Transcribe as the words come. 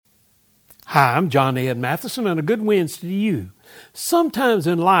Hi, I'm John Ed Matheson, and a good Wednesday to you. Sometimes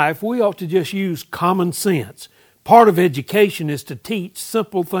in life, we ought to just use common sense. Part of education is to teach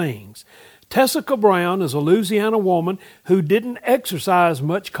simple things. Tessica Brown is a Louisiana woman who didn't exercise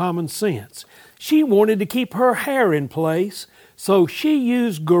much common sense. She wanted to keep her hair in place, so she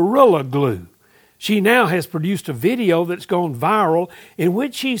used Gorilla Glue. She now has produced a video that's gone viral in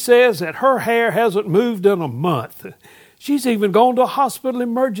which she says that her hair hasn't moved in a month. She's even gone to a hospital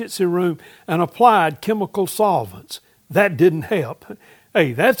emergency room and applied chemical solvents. That didn't help.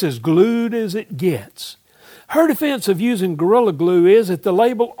 Hey, that's as glued as it gets. Her defense of using Gorilla Glue is that the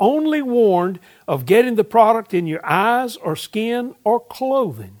label only warned of getting the product in your eyes or skin or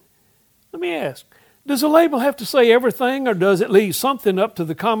clothing. Let me ask, does the label have to say everything, or does it leave something up to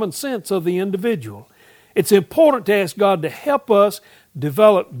the common sense of the individual? It's important to ask God to help us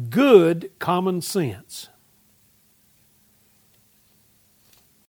develop good common sense.